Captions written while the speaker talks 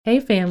Hey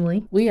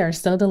family, we are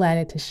so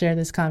delighted to share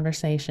this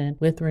conversation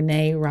with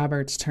Renee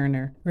Roberts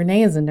Turner.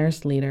 Renee is a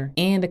nurse leader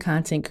and a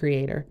content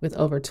creator with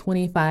over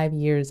 25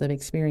 years of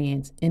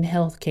experience in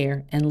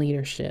healthcare and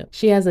leadership.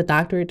 She has a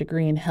doctorate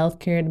degree in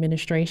healthcare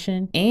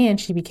administration,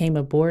 and she became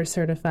a board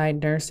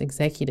certified nurse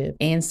executive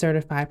and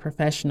certified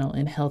professional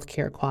in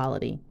healthcare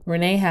quality.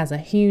 Renee has a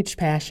huge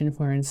passion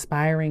for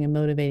inspiring and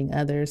motivating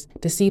others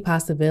to see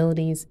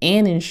possibilities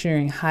and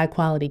ensuring high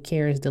quality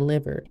care is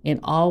delivered in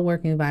all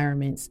work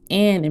environments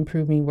and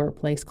improving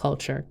workplace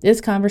culture. This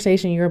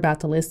conversation you're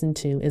about to listen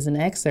to is an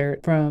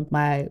excerpt from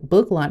my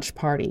book launch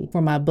party for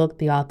my book,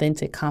 The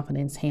Authentic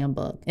Confidence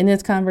Handbook. In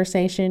this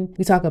conversation,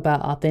 we talk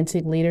about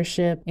authentic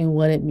leadership and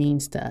what it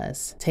means to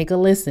us. Take a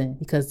listen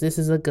because this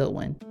is a good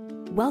one.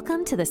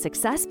 Welcome to the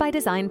Success by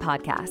Design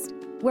podcast,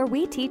 where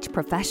we teach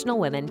professional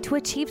women to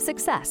achieve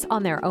success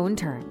on their own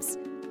terms.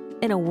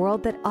 In a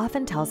world that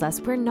often tells us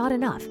we're not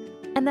enough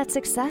and that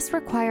success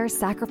requires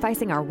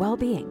sacrificing our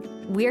well-being,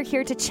 we're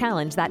here to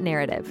challenge that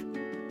narrative.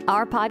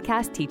 Our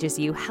podcast teaches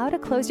you how to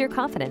close your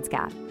confidence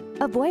gap,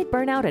 avoid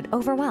burnout and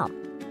overwhelm,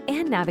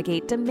 and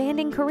navigate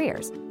demanding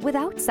careers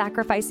without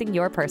sacrificing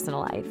your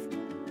personal life.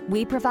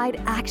 We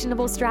provide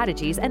actionable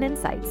strategies and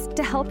insights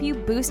to help you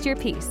boost your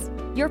peace,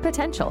 your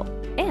potential,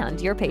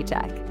 and your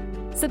paycheck.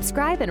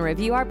 Subscribe and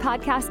review our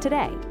podcast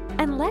today,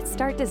 and let's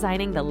start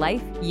designing the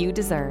life you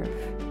deserve.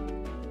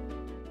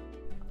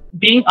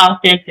 Being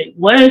authentic,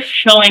 what does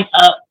showing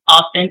up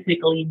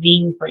authentically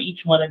mean for each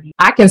one of you?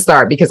 I can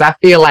start because I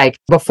feel like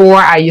before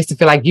I used to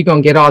feel like you're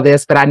going to get all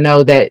this, but I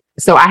know that.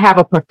 So I have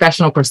a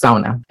professional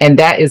persona, and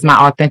that is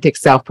my authentic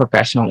self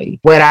professionally.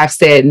 What I've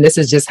said, and this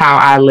is just how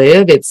I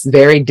live, it's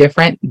very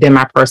different than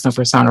my personal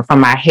persona. From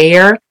my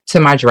hair to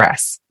my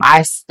dress,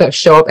 I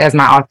show up as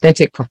my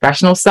authentic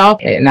professional self,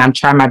 and I'm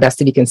trying my best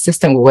to be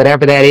consistent with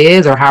whatever that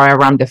is or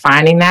however I'm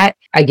defining that.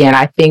 Again,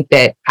 I think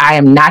that I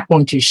am not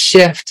going to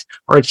shift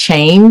or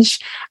change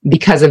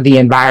because of the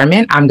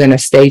environment. I'm going to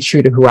stay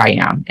true to who I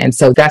am. And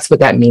so that's what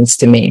that means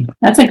to me.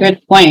 That's a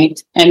good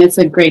point. And it's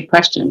a great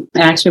question.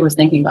 I actually was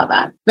thinking about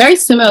that. Very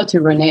similar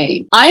to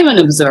Renee. I'm an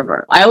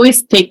observer. I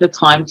always take the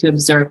time to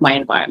observe my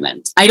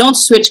environment. I don't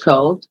switch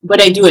code,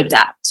 but I do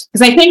adapt.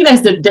 Because I think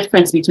there's the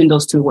difference between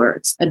those two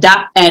words,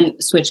 adapt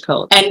and switch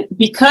code. And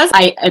because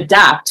I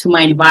adapt to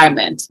my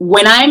environment,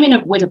 when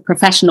I'm with a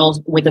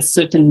professional with a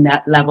certain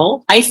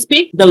level, I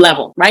speak the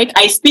level, right?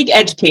 I speak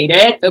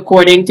educated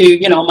according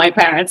to, my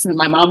parents, and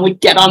my mom would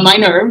get on my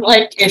nerve.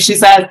 Like if she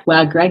says,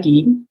 well,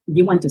 Greggy,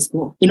 you went to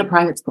school in a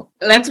private school.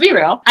 Let's be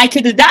real. I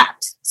could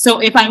adapt. So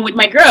if I'm with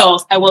my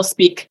girls, I will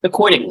speak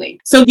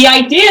accordingly. So the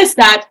idea is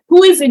that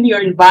who is in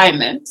your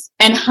environment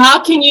and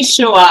how can you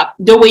show up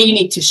the way you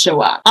need to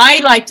show up? I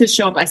like to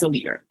show up as a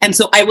leader. And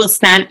so I will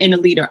stand in a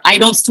leader. I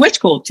don't switch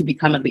code to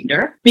become a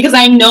leader because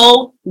I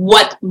know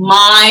what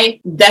my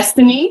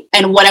destiny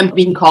and what I'm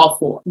being called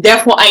for.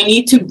 Therefore, I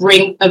need to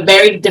bring a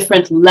very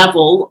different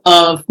level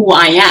of who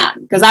I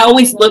am because I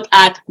always look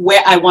at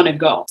where I want to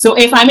go. So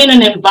if I'm in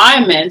an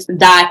environment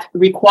that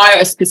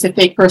requires a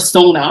specific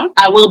persona,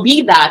 I will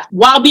be that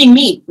while being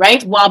me,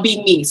 right? While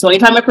being me. So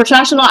if I'm a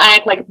professional, I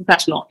act like a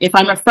professional. If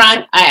I'm a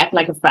friend, I act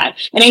like a friend.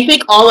 And I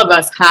think all of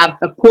us have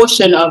a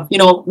portion of, we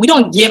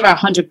don't give our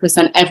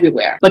 100%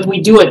 everywhere, but we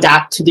do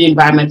adapt to the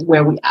environment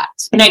where we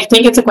act. And I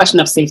think it's a question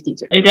of safety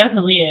too. It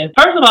definitely is.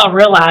 First of all,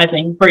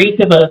 realizing for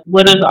each of us,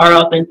 what is our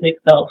authentic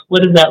self?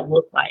 What does that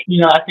look like?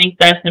 I think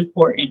that's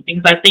important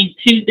because I think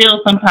too,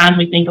 still sometimes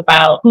we think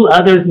about how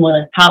others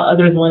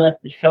want us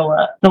to show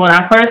up. So when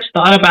I first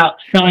thought about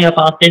showing up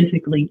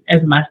authentically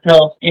as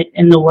myself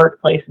in the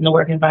workplace, in the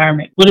work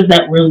environment, what does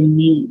that really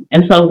mean?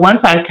 And so once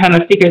I kind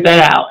of figured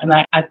that out and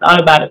I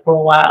thought about it for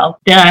a while,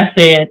 then I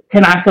said,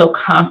 can I feel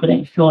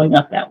confident showing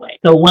up that way?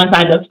 So once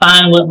I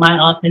defined what my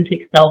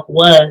authentic self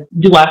was,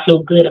 do I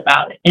feel good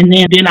about it? And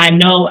then I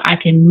know I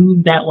can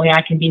move that way.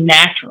 I can be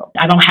natural.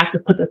 I don't have to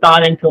put the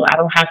thought into it. I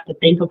don't have to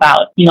think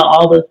about,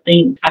 all those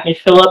things. I can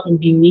show up and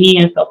be me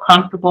and feel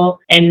comfortable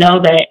and know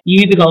that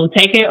you either going to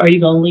take it or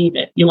you're going to leave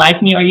it. You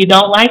like me or you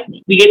don't like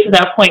me. We get to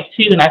that point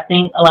too. And I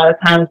think a lot of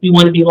times we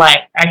want to be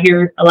liked. I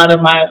hear a lot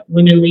of my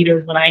women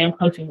leaders when I am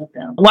coaching with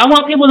them. Well, I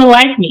want people to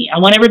like me. I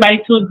want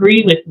everybody to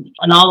agree with me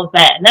and all of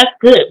that. And that's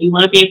good. We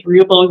want to be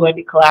agreeable. We want to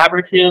be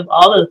collaborative,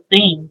 all those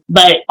things.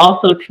 But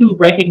also too,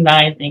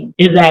 recognizing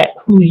is that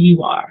who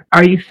you are.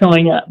 Are you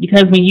showing up?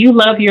 Because when you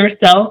love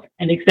yourself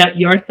and accept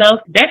yourself,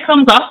 that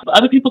comes off.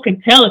 Other people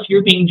can tell if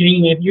you're being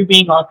genuine, if you're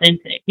being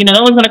authentic.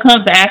 No one's going to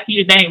come to ask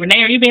you today,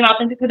 Renee, are you being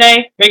authentic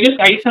today? Are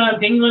you showing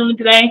up genuinely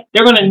today?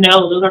 They're going to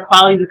know those are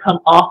qualities that come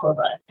off of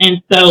us.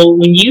 And so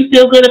when you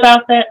feel good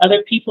about that,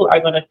 other people are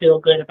going to feel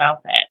good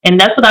about that. And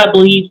that's what I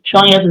believe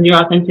showing up as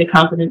your authentic,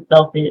 confident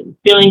self is.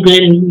 Feeling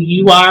good in who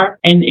you are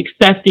and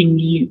accepting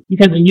you.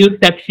 Because when you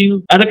accept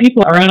you, other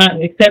people are going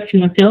to accept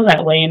you and feel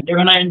that way, and they're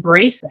going to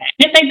embrace that.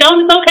 If they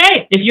don't, it's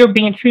okay. If you're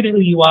being true to who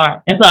you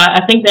are. And so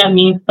I think that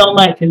means so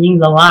much. It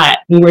means a lot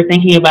when we're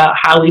thinking about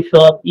how we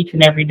show up each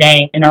and every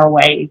day in our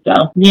ways. So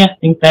yeah, I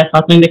think that's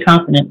authentic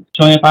confidence,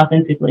 showing up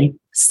authentically.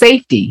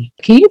 Safety.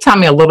 Can you tell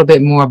me a little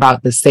bit more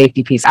about the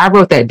safety piece? I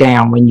wrote that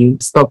down when you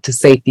spoke to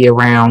safety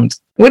around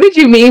What did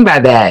you mean by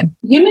that?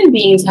 Human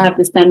beings have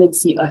this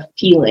tendency of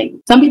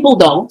feeling. Some people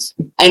don't,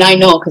 and I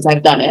know because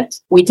I've done it.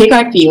 We take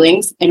our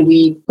feelings and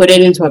we put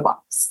it into a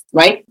box,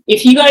 right?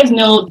 If you guys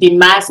know the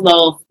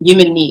Maslow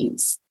human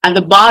needs, at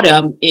the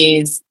bottom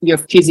is your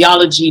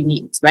physiology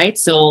needs, right?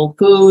 So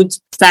food,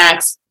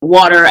 sex,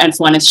 water, and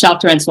so on, and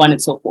shelter, and so on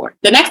and so forth.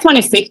 The next one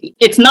is safety.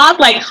 It's not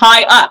like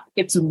high up,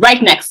 it's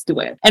right next to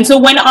it. And so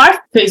when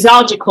our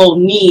physiological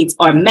needs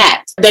are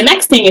met, the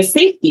next thing is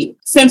safety.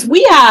 Since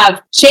we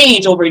have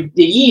changed over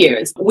the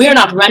years, we're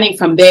not running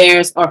from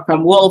bears or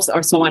from wolves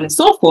or so on and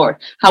so forth.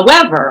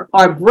 However,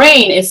 our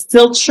brain is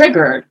still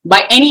triggered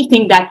by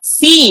anything that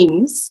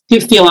seems to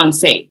feel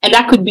unsafe. And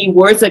that could be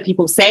words that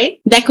people say.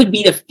 That could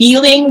be the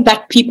feeling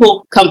that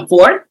people come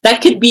forth.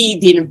 That could be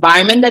the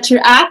environment that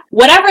you're at.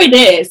 Whatever it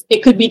is,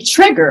 it could be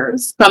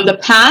triggers from the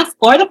past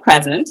or the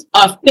present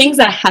of things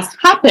that has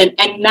happened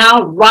and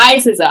now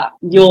rises up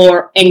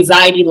your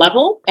anxiety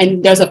level,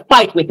 and there's a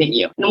fight within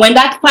you. And when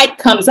that fight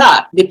comes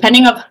up,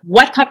 depending on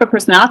what type of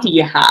personality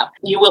you have,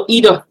 you will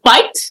either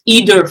fight,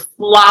 either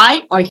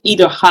fly, or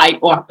either hide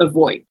or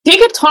avoid.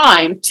 Take a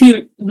time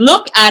to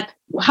look at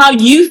how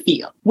you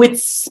feel with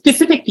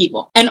specific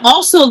people, and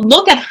also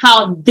look at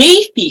how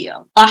they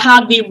feel or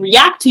how they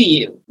react to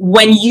you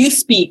when you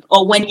speak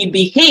or when you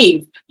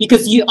behave,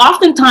 because you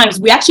oftentimes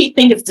we actually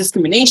think it's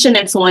discrimination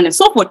and so on and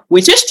so forth,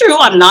 which is true.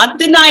 I'm not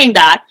denying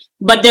that.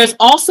 But there's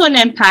also an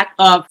impact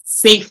of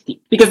safety,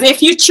 because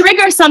if you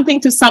trigger something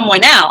to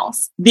someone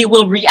else, they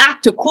will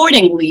react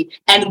accordingly.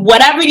 And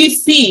whatever you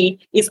see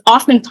is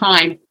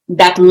oftentimes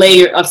that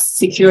layer of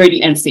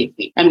security and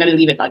safety. I'm going to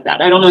leave it like that.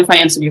 I don't know if I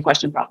answered your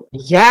question properly.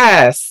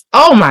 Yes.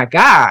 Oh my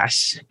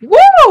gosh.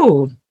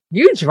 Woo!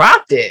 You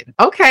dropped it.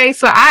 Okay.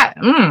 So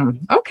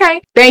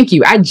okay. Thank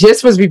you. I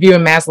just was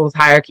reviewing Maslow's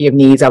hierarchy of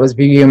needs. I was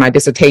reviewing my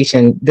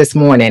dissertation this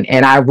morning,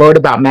 and I wrote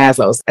about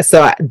Maslow's.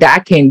 So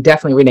that can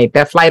definitely relate.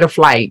 That flight or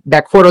flight,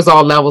 that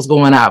cortisol levels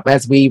going up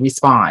as we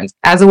respond.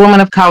 As a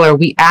woman of color,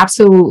 we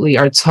absolutely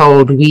are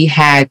told we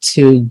had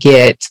to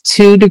get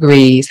 2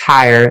 degrees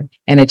higher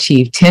and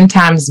achieve 10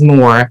 times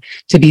more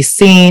to be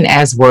seen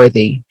as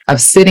worthy of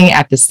sitting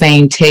at the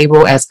same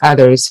table as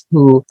others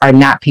who are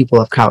not people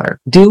of color.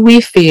 Do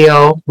we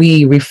feel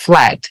we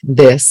reflect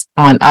this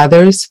on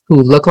others who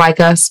look like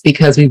us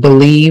because we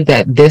believe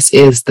that this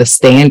is the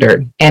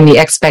standard and the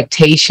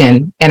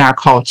expectation in our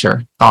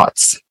culture?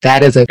 Thoughts?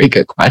 That is a very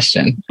good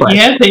question. But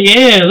yes, it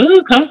is.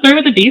 Ooh, come through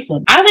with a deep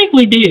one. I think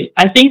we do.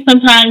 I think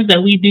sometimes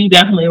that we do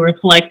definitely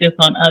reflect this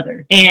on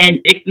others. And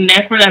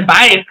that's where that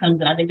bias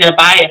comes in. I think that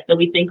bias that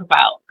we think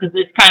about, because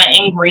it's kind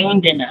of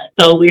ingrained in us.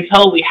 So we're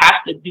told we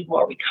have to do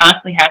more. We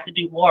constantly have to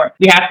do more.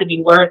 We have to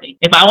be worthy.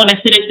 If I want to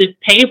sit at this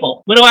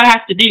table, what do I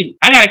have to do?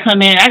 I got to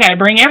come in. I got to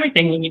bring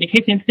everything with me. The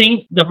kitchen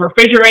sink, the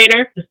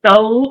refrigerator, the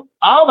stove,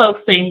 all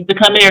those things to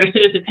come in there to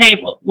sit at the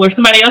table, where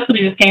somebody else could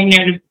have just came in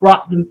there and just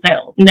brought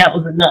themselves. And that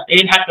was enough. They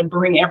didn't have to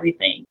bring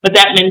everything. But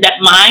that meant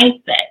that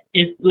mindset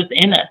is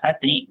within us, I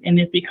think. And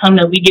it's become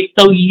that we get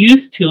so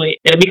used to it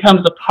that it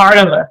becomes a part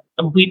of us.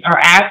 Our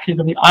actions,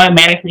 and we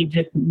automatically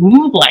just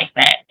move like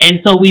that.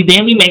 And so we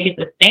make it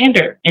the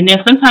standard. And then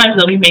sometimes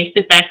though, we may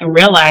sit back and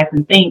realize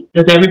and think,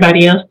 does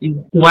everybody else do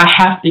that? Do I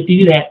have to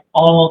do that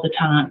all the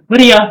time? What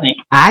do y'all think?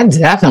 I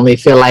definitely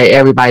feel like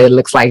everybody that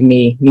looks like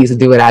me needs to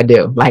do what I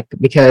do. Like,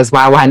 because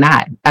why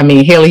not? I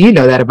mean, Hayley, you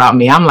know that about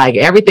me. I'm like,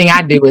 everything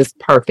I do is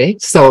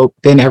perfect. So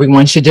then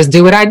everyone should just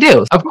do what I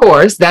do. Of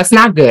course, that's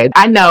not good.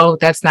 I know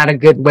that's not a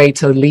good way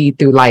to lead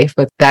through life,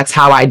 but that's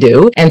how I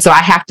do. And so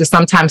I have to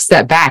sometimes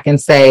step back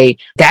and say,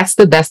 that's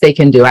the best they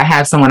can do. I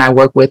have someone I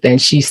work with, and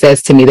she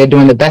says to me, they're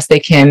doing the best they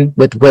can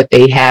with what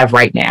they have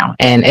right now.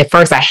 And at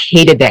first I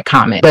hated that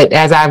comment, but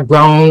as I've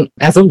grown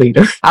as a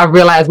leader, I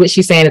realized what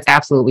she's saying is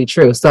absolutely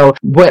true. So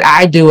what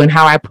I do and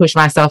how I push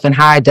myself and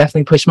how I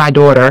definitely push my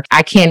daughter,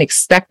 I can't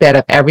expect that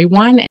of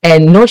everyone,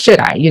 and nor should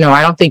I.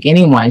 I don't think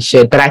anyone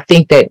should, but I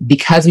think that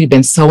because we've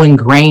been so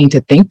ingrained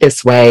to think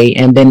this way,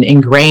 and been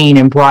ingrained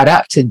and brought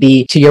up to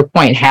be, to your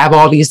point, have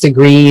all these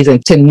degrees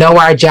and to know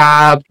our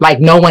job like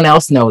no one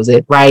else knows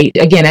it, right?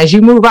 Again, as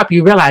you move up,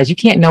 you realize you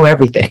can't know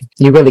everything.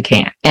 You really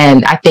can't.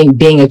 And I think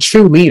being a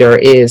true leader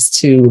is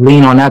to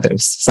lean on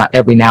others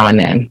every now and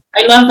then.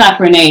 I love that,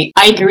 Renee.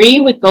 I agree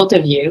with both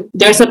of you.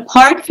 There's a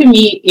part for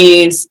me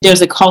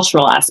there's a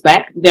cultural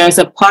aspect. There's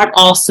a part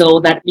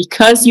also that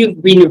because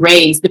you've been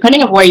raised,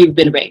 depending on where you've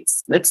been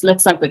raised, let's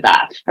start with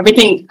that.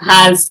 Everything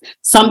has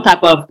some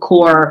type of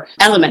core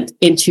element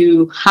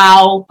into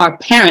how our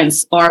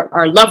parents or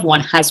our loved one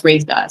has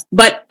raised us.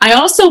 But I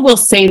also will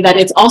say that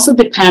it also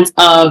depends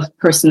of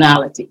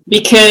personality,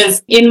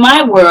 because in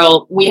my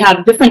world, we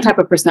have different type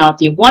of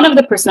personality. One of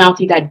the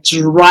personality that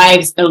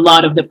drives a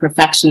lot of the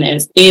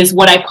perfectionists is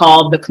what I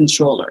call the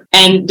controller.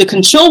 And the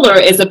controller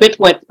is a bit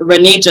what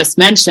Renee just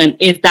mentioned,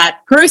 is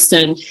that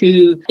person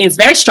who is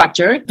very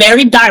structured,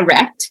 very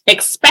direct,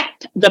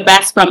 expect the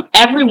best from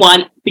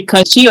everyone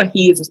because she or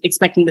he is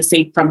expecting the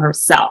same from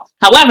herself.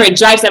 However, it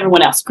drives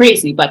everyone else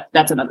crazy, but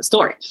that's another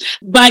story.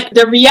 But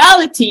the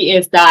reality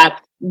is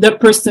that the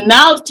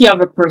personality of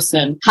a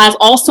person has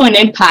also an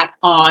impact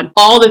on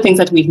all the things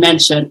that we've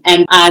mentioned.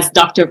 And as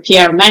Dr.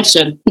 Pierre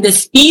mentioned,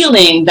 this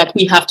feeling that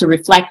we have to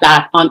reflect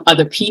that on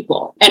other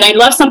people. And I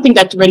love something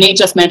that Renee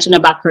just mentioned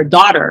about her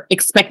daughter,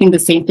 expecting the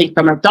same thing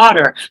from her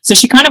daughter. So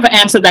she kind of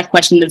answered that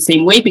question in the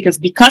same way, because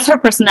her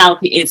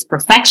personality is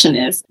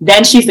perfectionist,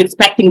 then she's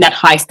expecting that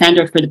high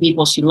standard for the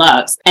people she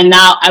loves. And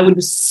now I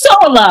would so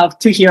love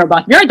to hear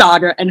about your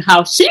daughter and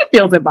how she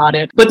feels about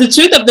it. But the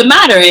truth of the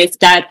matter is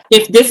that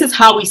if this is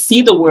how we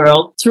see the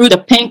world through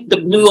the pink, the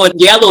blue, or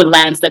yellow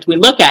lens that we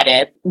look at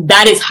it,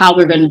 that is how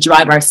we're going to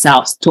drive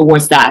ourselves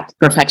towards that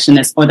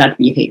perfectionist or that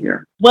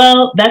behavior.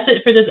 Well, that's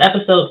it for this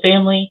episode,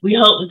 family. We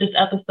hope that this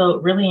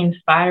episode really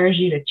inspires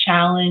you to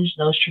challenge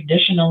those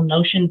traditional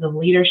notions of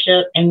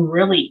leadership and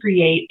really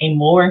create a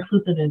more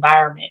inclusive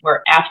environment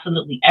where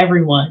absolutely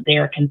everyone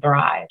there can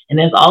thrive. And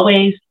as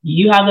always,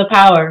 you have the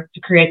power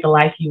to create the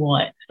life you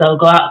want. So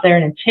go out there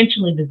and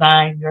intentionally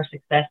design your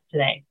success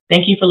today.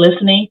 Thank you for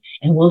listening,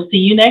 and we'll see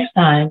you next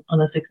time on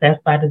the Success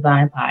by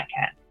Design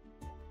podcast.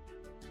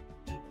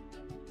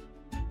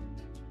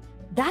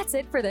 That's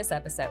it for this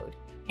episode.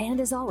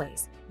 And as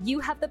always, you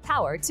have the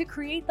power to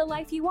create the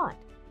life you want.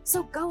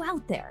 So go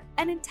out there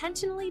and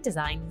intentionally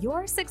design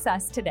your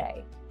success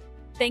today.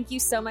 Thank you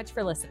so much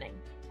for listening,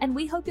 and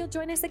we hope you'll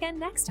join us again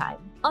next time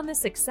on the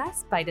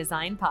Success by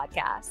Design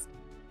podcast.